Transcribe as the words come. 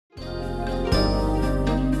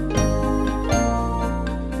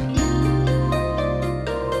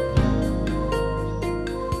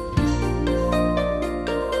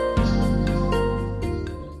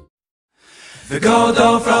gold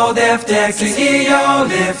flow def deck to yo,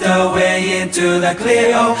 lift away into the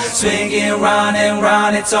clear. Swinging round and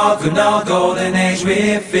round, it's all good, no golden age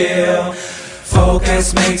we feel.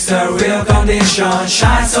 Focus makes a real condition,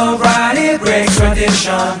 shine so bright it breaks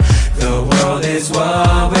tradition. The world is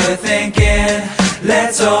what we're thinking,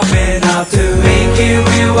 let's open up to make it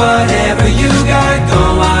real. Whatever you got,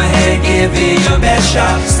 go ahead, give it your best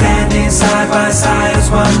shot. Standing side by side as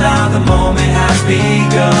one now, the moment has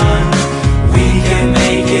begun. We can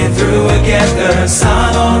make it through together,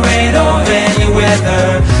 sun or rain or any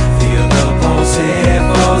weather. Feel the pulse, it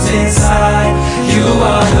flows inside, you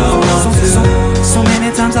are the one to. So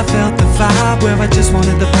many times I felt the vibe where I just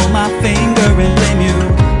wanted to pull my finger and blame you.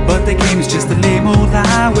 But the game is just a lame old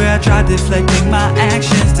lie where I tried deflecting my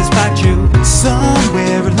actions despite you.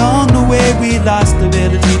 Somewhere along the way we lost the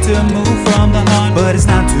ability to move from the heart. But it's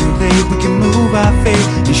not too late, we can move our fate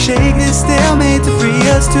and shake this stalemate to free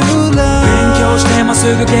us to love. 勉強してもす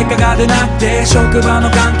ぐ結果が出なくて、職場の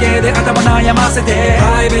関係で頭悩ませて、プ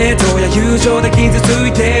ライベートや友情で傷つ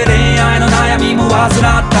いて、恋愛の悩みも患っ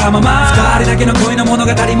たまま、二人だけの恋の物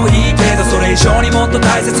語もいいけど、それ以上にもっと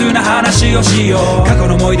大切な話をしよう。過去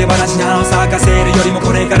の思い出話に花を咲かせるよりも、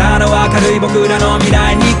これからの明るい僕らの未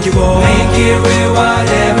来日記を Make it real,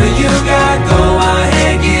 whatever you got, go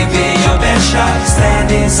ahead, give it your best shot.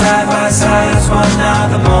 Standing side by side as one now,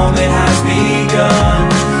 the moment has begun.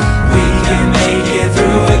 We can make it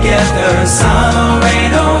through together, sun or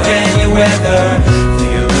rain or any weather.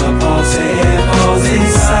 Feel the pulse, it flows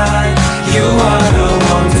inside, you are the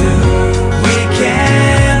one to. We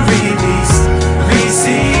can release,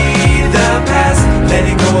 receive the past,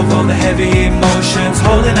 letting go of all the heavy emotions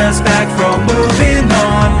holding us back from moving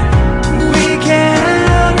on. We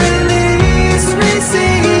can release,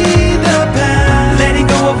 receive the past, letting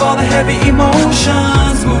go of all the heavy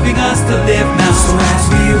emotions moving us to live now. So as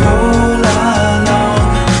we roll along,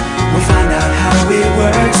 we'll find out how it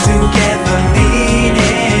works together,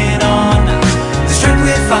 leaning on the strength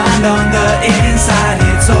we find on the inside.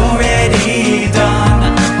 It's already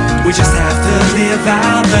done. We just have to live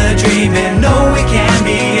out the dream and know we can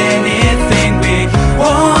be anything we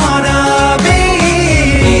wanna be.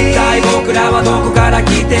 一体僕らはどこから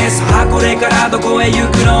来て、さあこれからどこへ行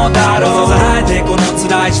くのだろう。あえてこの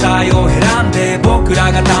辛い時代を選んで僕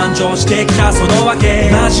らが誕生してきたそのわけ。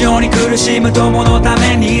同じように苦しむ友のた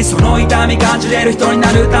めに、その痛み感じれる人に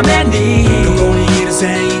なるために、ここにいる繊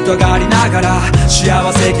維とがりながら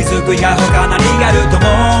幸せ気づく以外他何があると思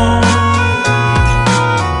う。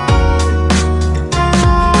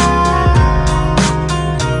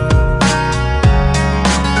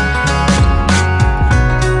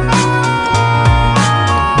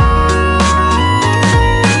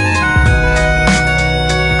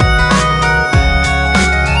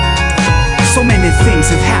So many things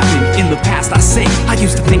have happened in the past, I say. I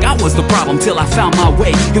used to think I was the problem till I found my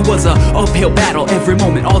way. It was a uphill battle every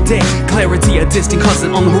moment, all day. Clarity, a distant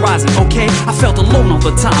cousin on the horizon, okay? I felt alone all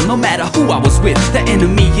the time, no matter who I was with. The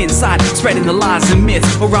enemy inside, spreading the lies and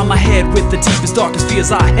myths around my head with the deepest, darkest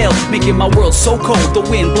fears I held, making my world so cold, the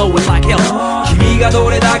wind blowing like hell. 君がど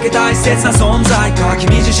れだけ大切な存在か、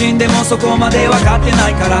君自身でもそこまで分かってな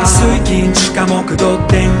いから。水金地下木土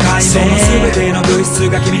天海、その全ての物質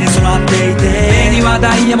が君に備わっていて、目には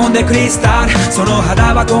ダイヤモンドでクリスタル、その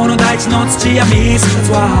肌はこの大地の土や水。That's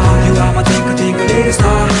why you are my twinkle twinkle little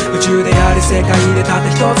star。 宇宙であり世界でたった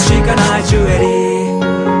一つしかないジュエリー。